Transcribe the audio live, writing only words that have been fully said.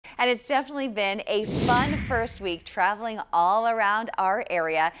And it's definitely been a fun first week traveling all around our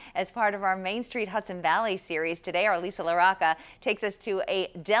area as part of our Main Street Hudson Valley series. Today, our Lisa LaRocca takes us to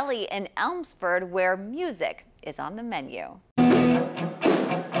a deli in Elmsford where music is on the menu.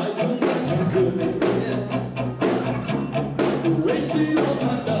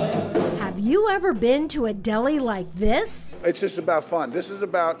 Have you ever been to a deli like this? It's just about fun. This is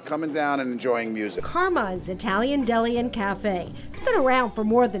about coming down and enjoying music. Carmine's Italian Deli and Cafe. It's been around for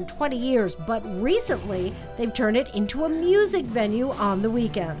more than 20 years, but recently they've turned it into a music venue on the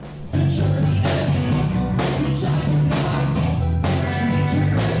weekends.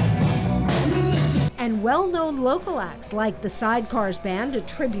 And well-known local acts like the Sidecars Band, a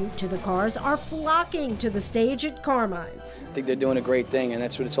tribute to the Cars, are flocking to the stage at Carmine's. I think they're doing a great thing, and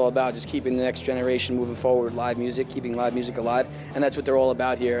that's what it's all about, just keeping the next generation moving forward, live music, keeping live music alive, and that's what they're all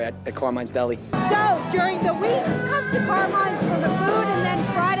about here at Carmine's Deli. So, during the week, come to Carmine's for the food, and then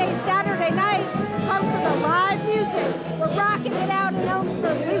Friday, Saturday nights, come for the live music. We're rocking it out in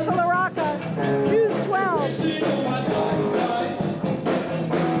Elmsford. Lisa LaRocca.